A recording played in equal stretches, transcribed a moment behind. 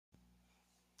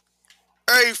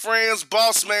Hey friends,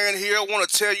 Bossman here. I want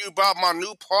to tell you about my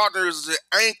new partners at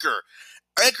Anchor.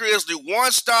 Anchor is the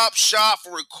one-stop shop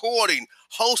for recording,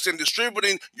 hosting,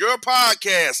 distributing your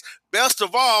podcast. Best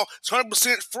of all, it's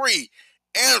 100% free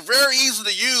and very easy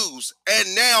to use.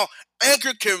 And now,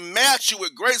 Anchor can match you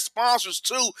with great sponsors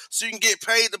too, so you can get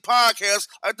paid the podcast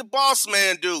like the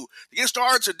Bossman do. To get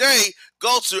started today,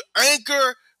 go to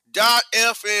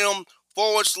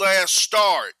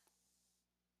anchor.fm/start.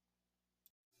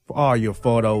 For all your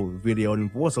photo, video,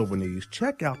 and voiceover needs,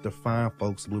 check out the fine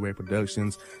folks at Blueberry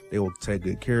Productions. They will take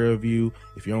good care of you.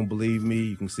 If you don't believe me,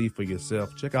 you can see for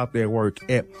yourself. Check out their work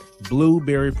at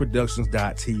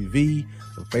blueberryproductions.tv,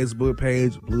 the Facebook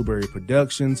page, Blueberry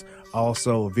Productions,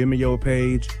 also a Vimeo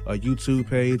page, a YouTube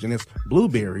page, and it's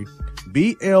Blueberry,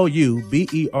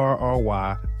 BLUBERRY,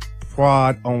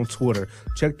 Prod on Twitter.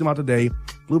 Check them out today.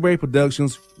 Blueberry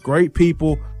Productions, great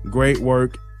people, great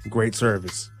work, great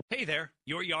service. Hey there,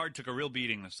 your yard took a real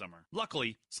beating this summer.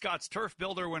 Luckily, Scott's Turf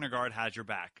Builder Winter Guard has your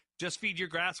back. Just feed your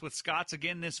grass with Scott's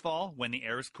again this fall when the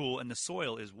air is cool and the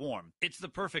soil is warm. It's the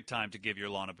perfect time to give your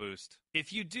lawn a boost.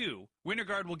 If you do, Winter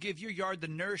Guard will give your yard the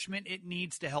nourishment it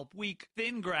needs to help weak,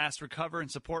 thin grass recover and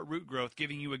support root growth,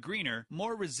 giving you a greener,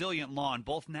 more resilient lawn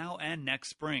both now and next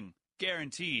spring.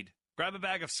 Guaranteed. Grab a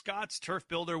bag of Scott's Turf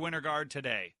Builder Winter Guard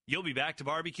today. You'll be back to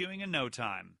barbecuing in no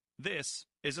time. This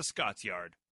is a Scott's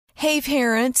Yard. Hey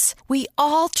parents, we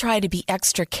all try to be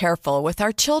extra careful with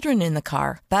our children in the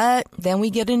car, but then we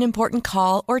get an important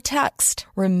call or text.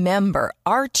 Remember,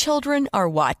 our children are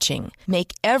watching.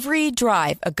 Make every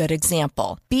drive a good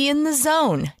example. Be in the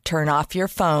zone. Turn off your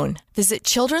phone. Visit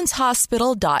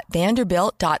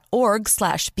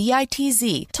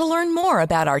childrenshospital.vanderbilt.org/BITZ to learn more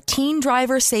about our teen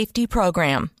driver safety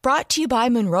program. Brought to you by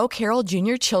Monroe Carroll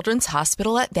Jr. Children's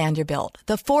Hospital at Vanderbilt,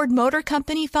 the Ford Motor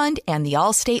Company Fund, and the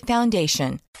Allstate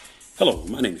Foundation. Hello,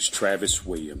 my name is Travis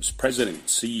Williams, President and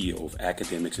CEO of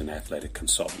Academics and Athletic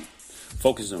Consulting,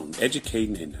 focusing on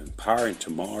educating and empowering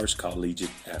tomorrow's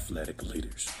collegiate athletic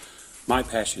leaders. My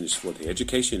passion is for the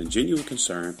education and genuine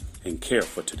concern and care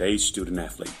for today's student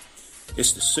athlete.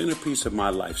 It's the centerpiece of my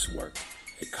life's work.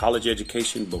 A college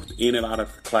education, both in and out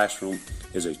of the classroom,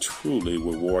 is a truly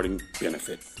rewarding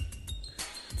benefit.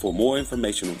 For more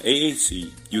information on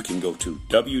AAC, you can go to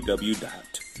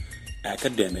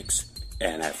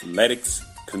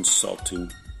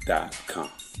www.academicsandathleticsconsulting.com.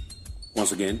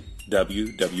 Once again,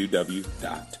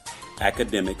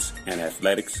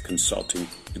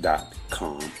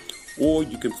 www.academicsandathleticsconsulting.com. Or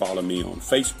you can follow me on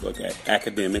Facebook at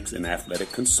Academics and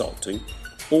Athletic Consulting,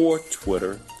 or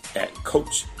Twitter at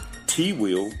Coach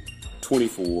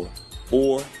TWill24,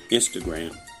 or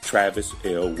Instagram Travis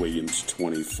L. Williams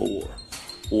 24.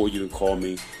 Or you can call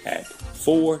me at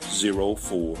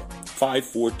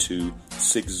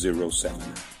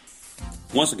 404-542-6079.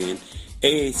 Once again,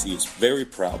 AAC is very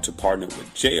proud to partner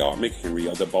with J.R. McHenry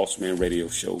of the Bossman Radio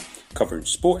Show, covering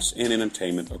sports and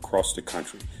entertainment across the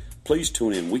country. Please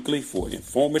tune in weekly for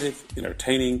informative,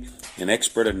 entertaining, and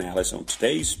expert analysis on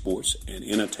today's sports and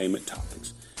entertainment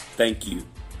topics. Thank you.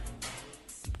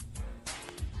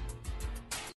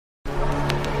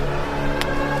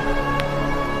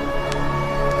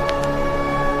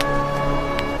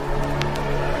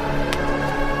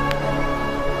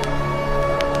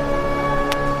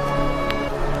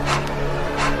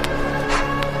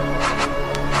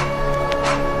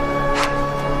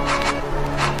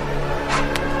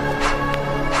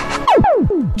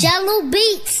 Jello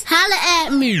Beats, holla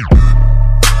at me.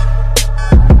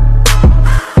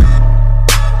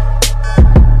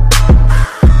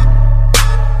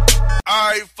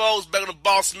 Alright, folks, back on the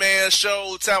Boss Man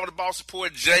Show. Time with the Boss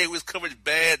Report. Jay was covering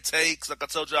bad takes. Like I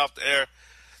told you off the air,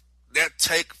 that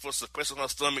take for suppressing her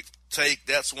stomach take,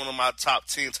 that's one of my top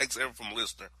 10 takes ever from a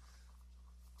listener.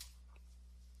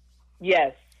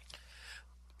 Yes.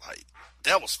 Like,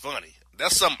 that was funny.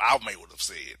 That's something I may would have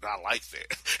said. I like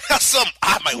that. That's something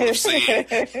I may would have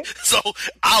said. So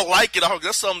I like it.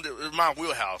 That's something that is my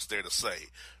wheelhouse there to say.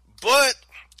 But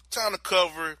time to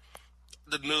cover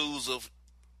the news of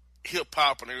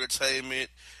hip-hop and entertainment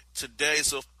today.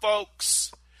 So,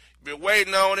 folks, been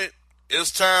waiting on it. It's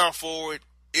time for it.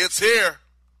 It's here.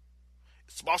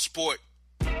 It's Boss Report.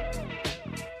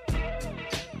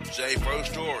 Jay,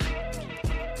 first story.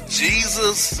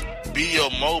 Jesus be your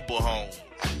mobile home.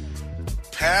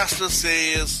 Pastor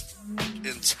says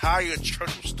entire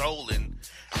church was stolen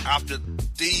after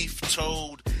thief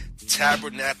towed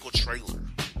tabernacle trailer.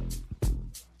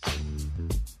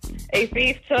 A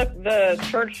thief took the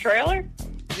church trailer?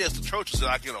 Yes, the church is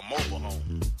like in a mobile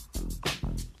home.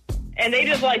 And they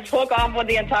just like took off with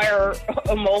the entire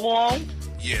mobile home?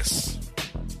 Yes.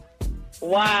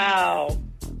 Wow.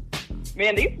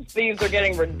 Man, these thieves are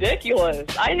getting ridiculous.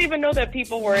 I didn't even know that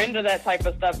people were into that type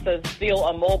of stuff to steal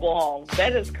a mobile home.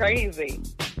 That is crazy.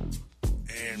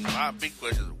 And my big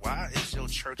question is, why is your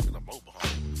church in a mobile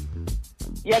home?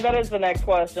 Yeah, that is the next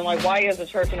question. Like, why is a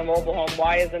church in a mobile home?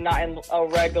 Why is it not in a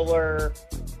regular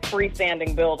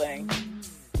freestanding building?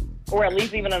 Or at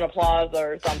least even in a plaza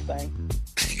or something.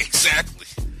 Exactly.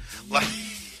 Like,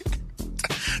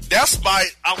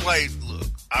 I'm like, look,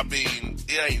 I mean,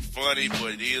 it ain't funny,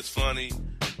 but it is funny.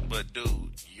 But, dude,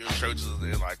 your church is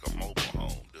in, like, a mobile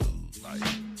home, dude. Like,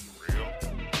 real?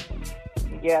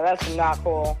 Yeah, that's not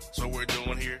cool. So we're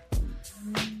doing here?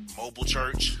 Mobile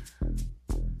church?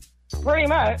 Pretty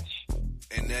much.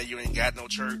 And now you ain't got no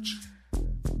church?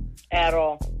 At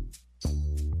all.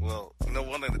 Well, no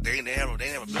wonder they ain't have a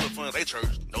building fund at their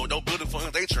church. No building fund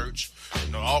at their church.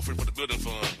 No offering for the building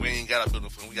fund. We ain't got a building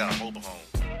fund. We got a mobile home.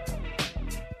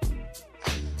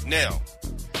 Now,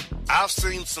 I've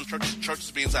seen some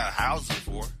churches be inside houses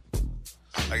before.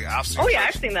 Like I've seen. Oh yeah,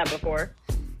 I've seen that before.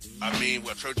 I mean,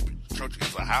 well, church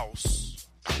is a house,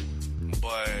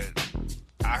 but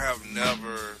I have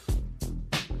never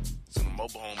seen a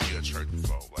mobile home be a church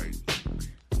before. Like,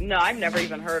 no, I've never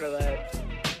even heard of that.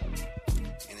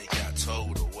 And it got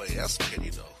towed away. That's petty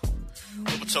though.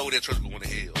 Whoever told that church going to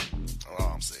hell. That's all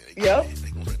I'm saying. Yep.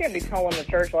 You can't be towing the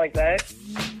church like that.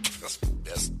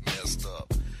 That's messed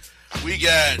up. We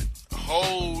got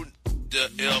hold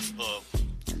the F up.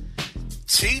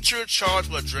 Teacher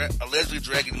charged with allegedly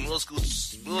dragging middle school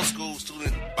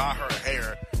student by her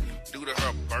hair due to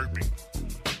her burping.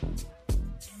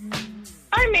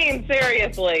 I mean,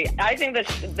 seriously, I think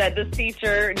that this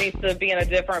teacher needs to be in a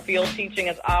different field. Teaching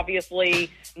is obviously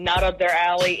not up their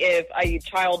alley. If a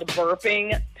child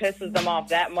burping pisses them off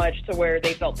that much to where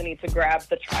they felt the need to grab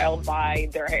the child by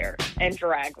their hair and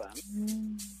drag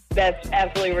them. That's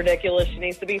absolutely ridiculous. She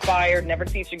needs to be fired, never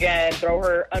teach again, throw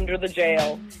her under the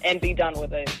jail, and be done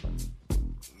with it.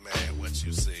 Man, what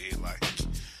you said, like,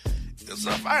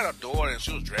 if I had a daughter and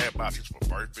she was dragged by a teacher for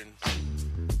burping,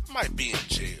 I might be in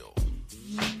jail.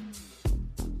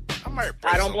 I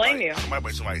don't blame you. I might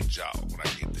break somebody's jaw when I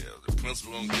get there. The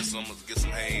principal gonna get some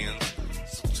hands, the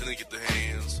superintendent get the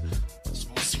hands,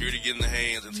 school security get in the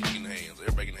hands, and teacher get in the hands.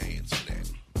 Everybody get in the hands for that.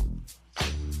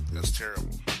 That's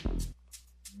terrible.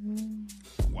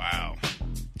 Wow.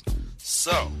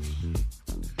 So,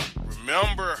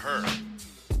 remember her,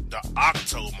 the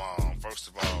Octo Mom, first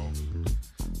of all.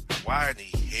 Why in the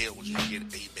hell would you get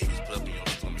 8 babies put up in your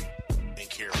stomach and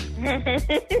carry them?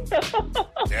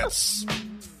 That's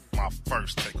my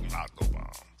first take on Octo Mom.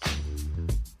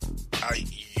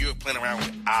 You're playing around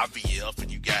with IVF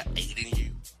and you got 8 in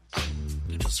you.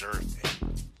 You deserve that.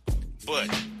 But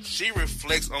she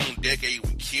reflects on decade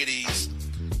with kitties,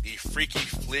 the freaky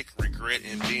flick regret,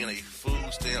 and being a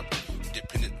food stamp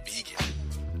dependent vegan.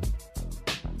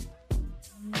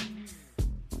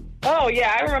 Oh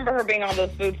yeah, I remember her being on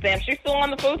those food stamps. She's still on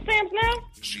the food stamps now?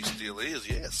 She still is,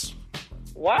 yes.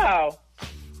 Wow.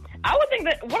 I would think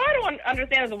that what I don't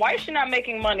understand is why is she not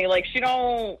making money? Like she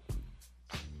don't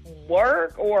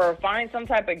work or find some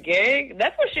type of gig?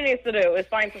 That's what she needs to do, is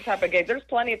find some type of gig. There's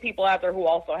plenty of people out there who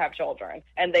also have children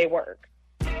and they work.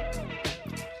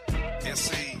 And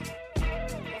see,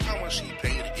 how much she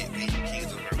paid to get 8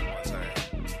 kids in her one time?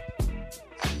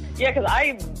 Yeah, because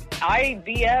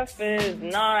IVF is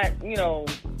not,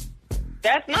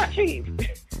 that's not cheap.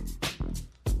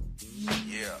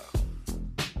 Yeah.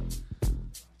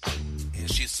 And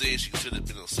she said she could have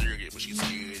been a surrogate, but she's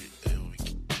scared of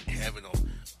having a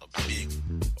big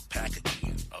pack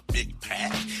again. A big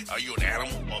pack? Are you an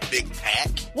animal? A big pack?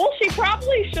 Well, she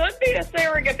probably should be a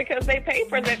surrogate because they pay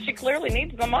for that. She clearly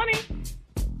needs the money.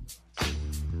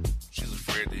 She's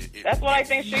afraid that that's what I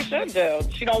think she should do.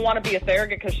 She don't want to be a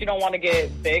surrogate because she don't want to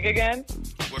get big again.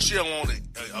 Well, she don't want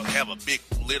to have a big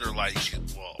litter like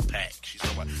a pack. She's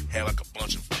going to have like a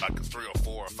bunch of, like 3 or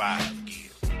 4 or 5 again.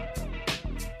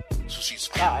 So she's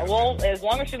scared. Well, as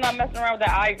long as she's not messing around with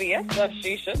that IVF stuff,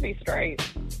 she should be straight.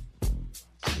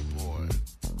 Boy,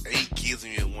 8 kids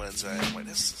in you at one time. Like,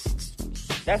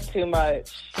 that's too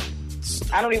much.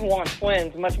 I don't even want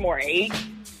twins, much more 8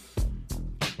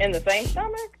 in the same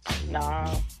stomach?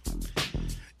 Nah.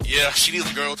 Yeah, she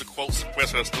needs a girl to, quote,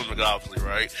 suppress her stomach, obviously,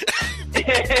 right?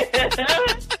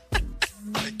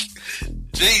 Like,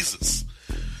 Jesus.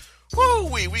 Woo,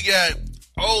 we got,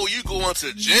 you going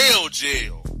to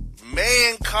jail.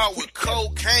 Man caught with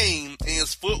cocaine in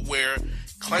his footwear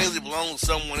claims it belongs to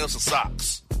someone else's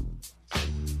socks.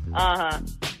 Uh-huh.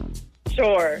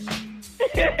 Sure.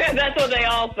 That's what they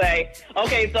all say.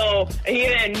 Okay, so he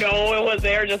didn't know it was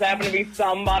there, just happened to be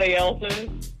somebody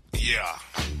else's? Yeah.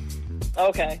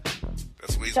 Okay.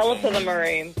 That's Tell it to the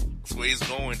Marines. That's where he's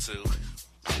going to.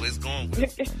 That's where he's going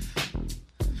with.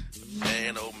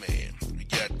 Man, oh man. We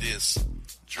got this.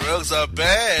 Drugs are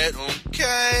bad,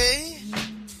 okay?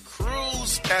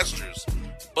 Cruise passengers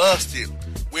busted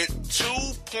with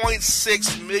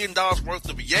 $2.6 million worth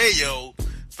of yayo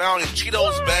found in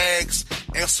Cheetos bags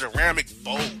and ceramic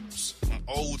bowls from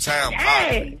Old Town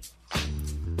Pottery.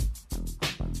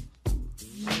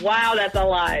 Wow, that's a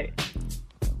lot.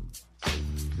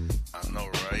 I know,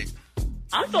 right?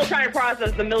 I'm still trying to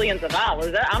process the millions of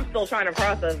dollars. I'm still trying to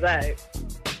process that.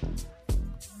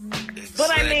 Exactly.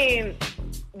 But I mean,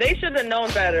 they should have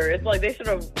known better. It's like they should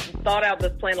have thought out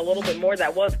this plan a little bit more.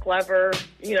 That was clever.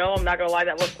 You know, I'm not going to lie,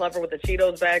 that was clever with the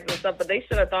Cheetos bags and stuff, but they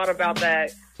should have thought about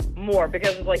that more,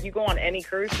 because it's like you go on any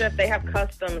cruise ship, they have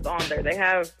customs on there. They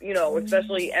have, you know,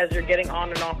 especially as you're getting on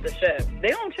and off the ship, they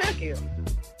don't check you.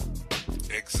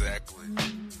 Exactly.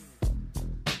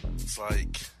 It's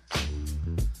like,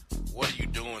 what are you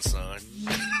doing, son?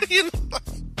 You know?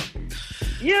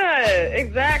 Yeah,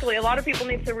 exactly. A lot of people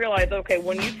need to realize, okay,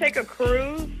 when you take a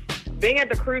cruise, being at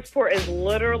the cruise port is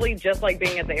literally just like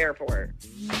being at the airport.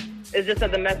 It's just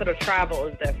that the method of travel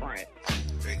is different.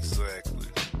 Exactly.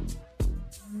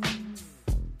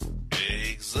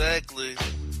 Exactly.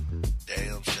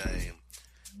 Damn shame.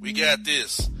 We got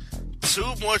this.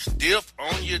 Too much dip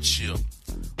on your chip.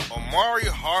 Omari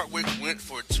Hardwick went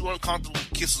for 2 uncomfortable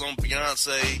kisses on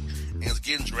Beyonce and is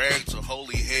getting dragged to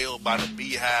holy hell by the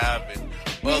Beehive and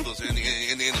others in the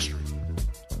industry.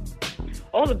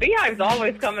 Oh, the Beehive's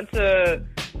always coming to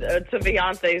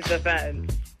Beyonce's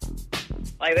defense.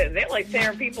 Like they're like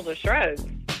tearing people to shreds.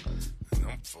 Them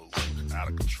fools out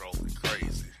of control and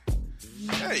crazy.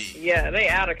 Hey. Yeah, they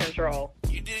out of control.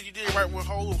 You did it right when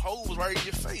Hov was right in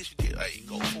your face. You did. Hey,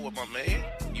 go for it, my man.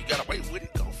 You got away with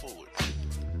it. Go for it.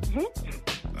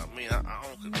 Mm-hmm. I mean, I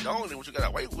don't condone it, but you got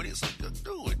away with it, so just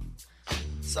do it.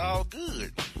 It's all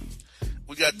good.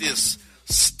 We got this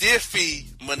Stiffy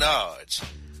Minaj.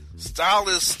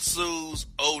 Stylist sues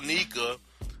Onika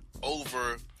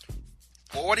over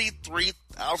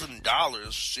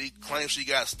 $43,000. She claims she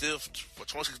got stiffed for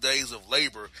 26 days of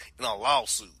labor in a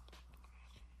lawsuit.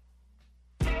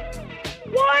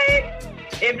 What?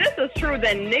 If this is true,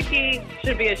 then Nikki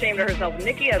should be ashamed of herself.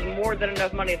 Nikki has more than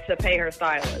enough money to pay her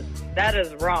stylist. That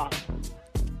is wrong.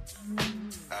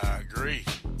 I agree.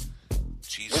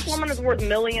 Jesus. This woman is worth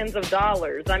millions of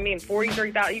dollars. I mean,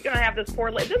 $43,000. You're gonna have this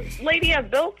poor lady. This lady has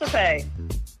bills to pay.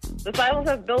 The stylist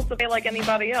has bills to pay like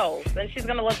anybody else, and she's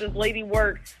gonna let this lady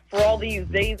work for all these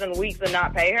days and weeks and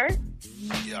not pay her?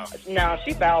 Yeah. No,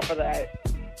 she fell for that.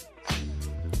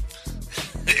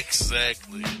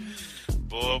 Exactly.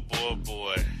 Boy.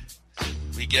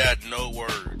 We got no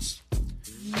words.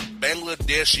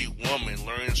 Bangladeshi woman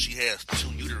learns she has 2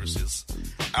 uteruses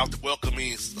after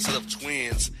welcoming a set of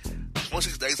twins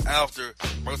 26 days after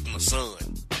birthing a son.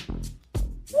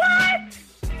 What?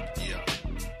 Yeah.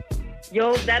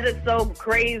 Yo, that is so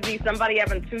crazy. Somebody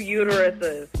having 2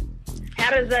 uteruses.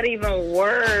 How does that even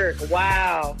work?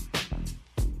 Wow.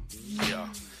 Yeah.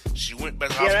 She went back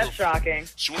to the hospital. That's shocking.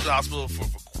 She went to the hospital for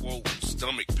quote,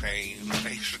 stomach pain.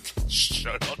 They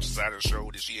showed ultrasound and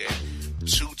showed that she had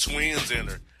 2 twins in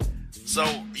her. So,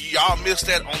 y'all missed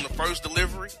that on the first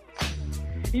delivery?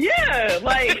 Yeah,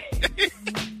 like...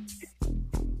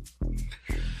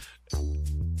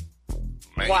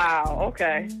 Man. Wow,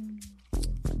 okay.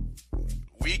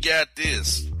 We got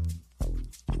this.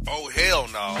 Oh, hell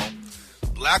no.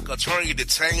 Black attorney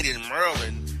detained in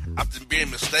Maryland after being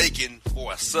mistaken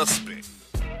for a suspect.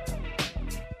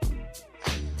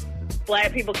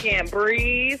 Black people can't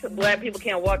breathe, black people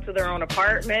can't walk to their own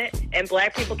apartment, and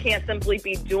black people can't simply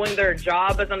be doing their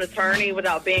job as an attorney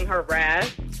without being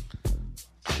harassed.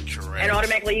 Correct. And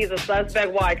automatically he's a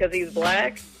suspect. Why? Because he's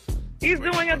black? He's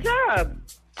doing a job.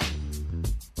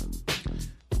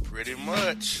 Pretty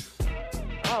much.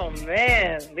 Oh,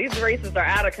 man. These racists are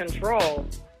out of control.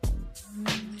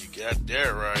 You got that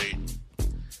right.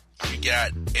 We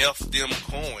got F them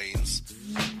coins.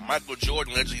 Michael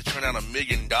Jordan allegedly turned down $1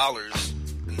 million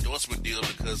endorsement deal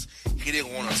because he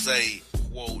didn't want to say,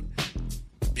 quote,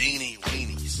 beanie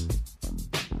weenies.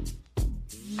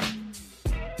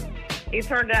 He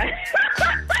turned down...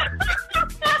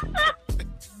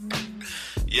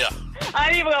 Yeah. I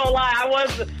ain't even gonna lie.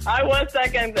 I was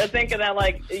second thinking that,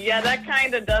 like, yeah, that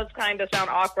does sound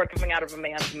awkward coming out of a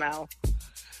man's mouth.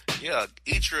 Yeah,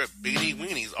 eat your beanie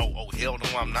weenies. Oh, hell no,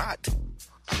 I'm not.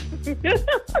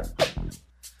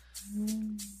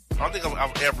 I don't think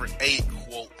I've ever ate,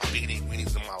 quote, beanie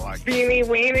weenies in my life. Beanie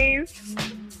weenies?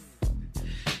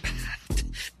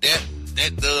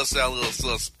 That does sound a little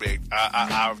suspect.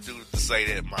 I do say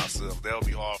that myself. That would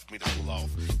be hard for me to pull off.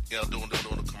 Doing a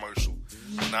commercial.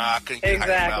 Nah, I couldn't get hyped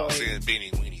about saying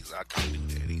Beanie Weenies. I couldn't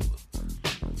do that either.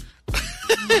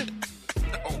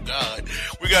 Oh, God.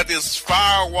 We got this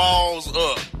firewalls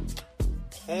up.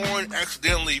 Porn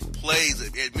accidentally plays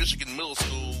at Michigan Middle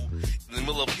School in the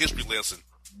middle of a history lesson.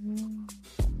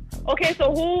 Okay,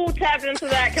 so who tapped into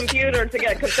that computer to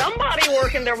get? Because somebody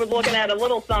working there was looking at a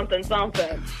little something.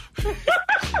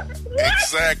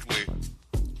 Exactly.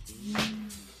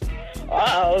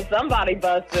 Uh-oh, somebody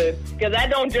busted. Because that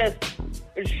don't just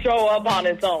show up on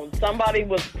its own. Somebody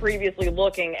was previously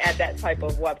looking at that type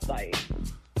of website.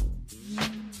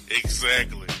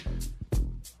 Exactly.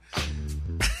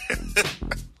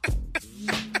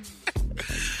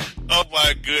 Oh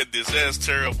my goodness, that's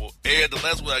terrible. And the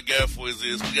last one I got for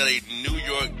you is we got a New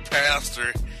York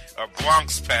pastor, a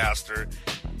Bronx pastor,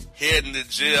 heading to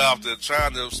jail after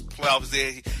trying to play off his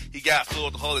head. He got filled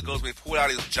with the Holy Ghost when he pulled out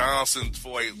his Johnson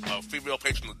for a female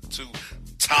patron to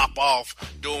top off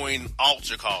during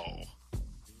altar call.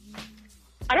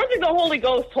 I don't think the Holy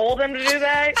Ghost told him to do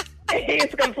that.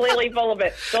 He's completely full of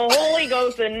it. The Holy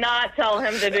Ghost did not tell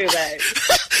him to do that.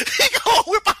 He gonna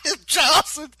whip out his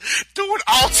Johnson, doing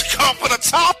altar call for the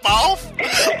top off.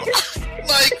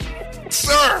 Like,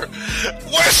 sir,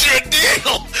 what's your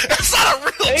deal? That's not a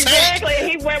real tank. Exactly,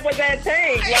 he went with that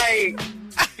tank, like,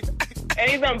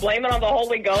 and he's gonna blame it on the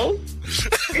Holy Ghost.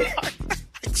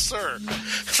 Sir,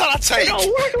 that's not a tank. It don't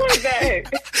work like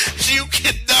that. You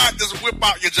cannot just whip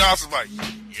out your Johnson like,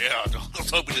 yeah, don't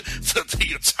tell me to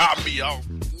top me off.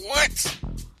 What?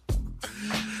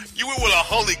 You went with a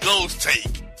Holy Ghost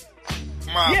tank.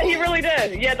 Yeah, he really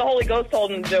did. Yeah, the Holy Ghost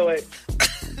told him to do it.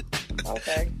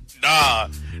 Okay. Nah,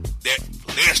 that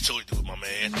flesh told you to do it, my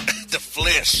man. The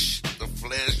flesh.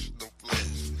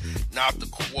 Not the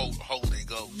quote Holy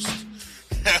Ghost.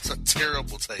 That's a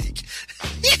terrible take.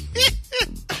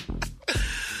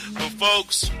 But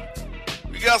folks,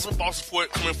 we got some boss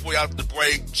support coming for you after the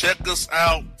break. Check us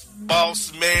out,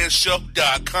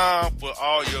 bossmanshow.com, for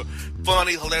all your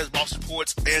funny, hilarious boss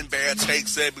reports and bad take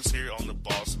segments here on the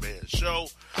Boss Man Show.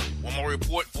 One more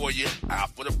report for you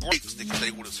after the break. Stick and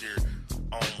stay with us here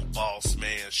on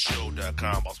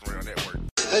bossmanshow.com, Bossman Radio Network. And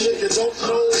if you don't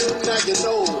know, now you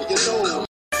know.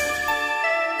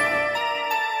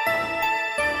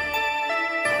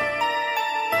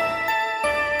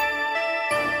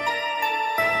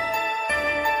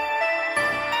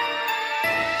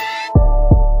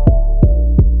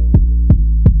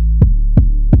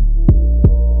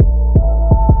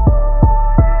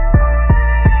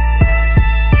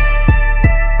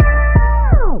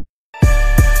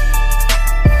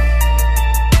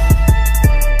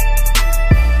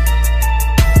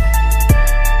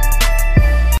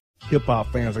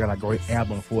 Hip-hop fans, I got a great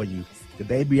album for you. The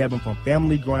debut album from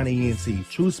Family Grind ENT,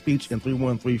 True Speech and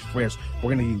 313 Fresh.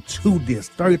 We're going to give you 2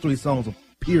 discs, 33 songs of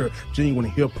pure, genuine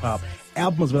hip-hop.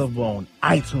 Album is available on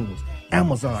iTunes,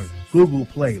 Amazon, Google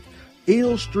Play,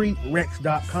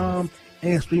 illstreetrex.com,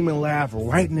 and streaming live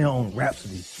right now on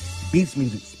Rhapsody, Beats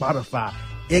Music, Spotify,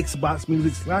 Xbox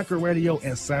Music, Slacker Radio,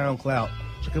 and SoundCloud.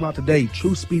 Check them out today.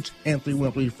 True Speech and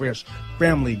 313 Fresh.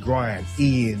 Family Grind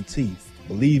ENT.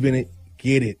 Believe in it.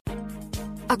 Get it.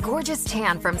 A gorgeous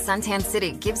tan from Suntan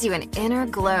City gives you an inner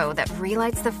glow that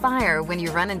relights the fire when you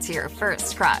run into your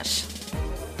first crush.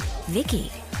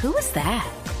 Vicky, who was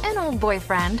that? An old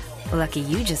boyfriend. Lucky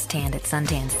you just tanned at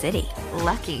Suntan City.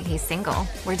 Lucky he's single.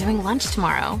 We're doing lunch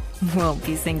tomorrow. Won't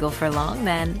be single for long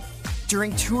then.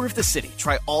 During Tour of the City,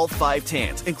 try all 5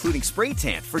 tans, including spray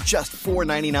tan, for just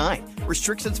 $4.99.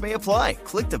 Restrictions may apply.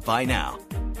 Click to buy now.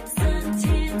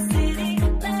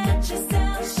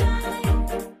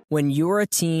 When you're a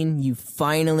teen, you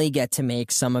finally get to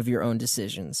make some of your own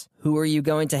decisions. Who are you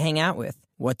going to hang out with?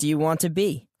 What do you want to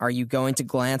be? Are you going to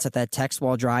glance at that text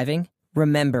while driving?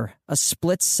 Remember, a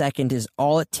split second is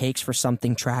all it takes for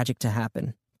something tragic to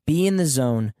happen. Be in the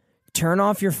zone. Turn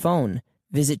off your phone.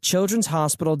 Visit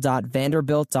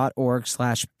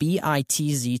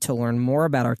childrenshospital.vanderbilt.org/BITZ to learn more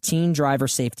about our teen driver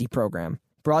safety program.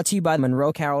 Brought to you by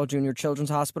Monroe Carroll Jr. Children's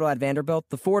Hospital at Vanderbilt,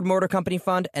 the Ford Motor Company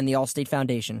Fund, and the Allstate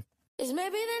Foundation. It's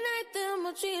maybe the night that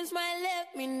my dreams might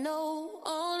let me know.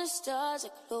 All the stars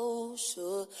are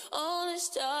closer. All the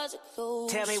stars are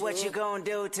closer. Tell me what you gonna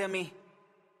do to me.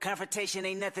 Confrontation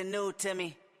ain't nothing new to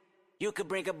me. You could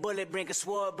bring a bullet, bring a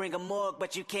sword, bring a morgue,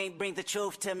 but you can't bring the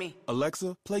truth to me.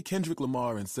 Alexa, play Kendrick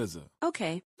Lamar and SZA.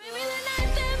 Okay. Maybe the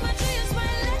night that my dreams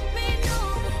might let me know.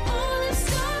 All the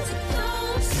stars are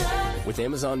closer. With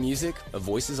Amazon Music, a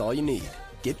voice is all you need.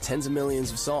 Get tens of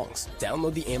millions of songs.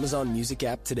 Download the Amazon Music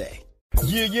app today.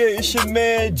 Yeah, it's your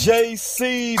man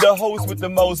JC, the host with the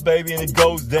most, baby, and it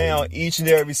goes down each and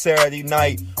every Saturday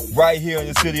night right here in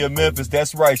the city of Memphis.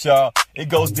 That's right, y'all. It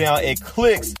goes down at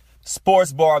Clicks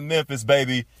Sports Bar Memphis,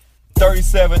 baby.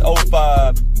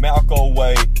 3705 Malco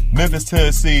Way, Memphis,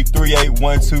 Tennessee,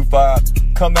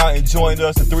 38125. Come out and join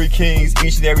us, the Three Kings,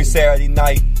 each and every Saturday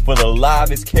night for the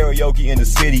livest karaoke in the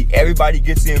city. Everybody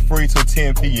gets in free till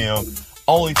 10 p.m.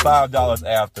 Only $5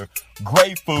 after.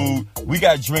 Great food. We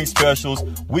got drink specials.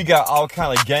 We got all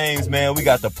kind of games, man. We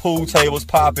got the pool tables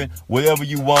popping. Whatever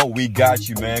you want, we got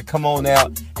you, man. Come on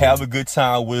out. Have a good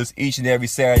time with us each and every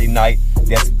Saturday night.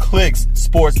 That's Clicks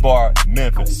Sports Bar,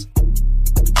 Memphis.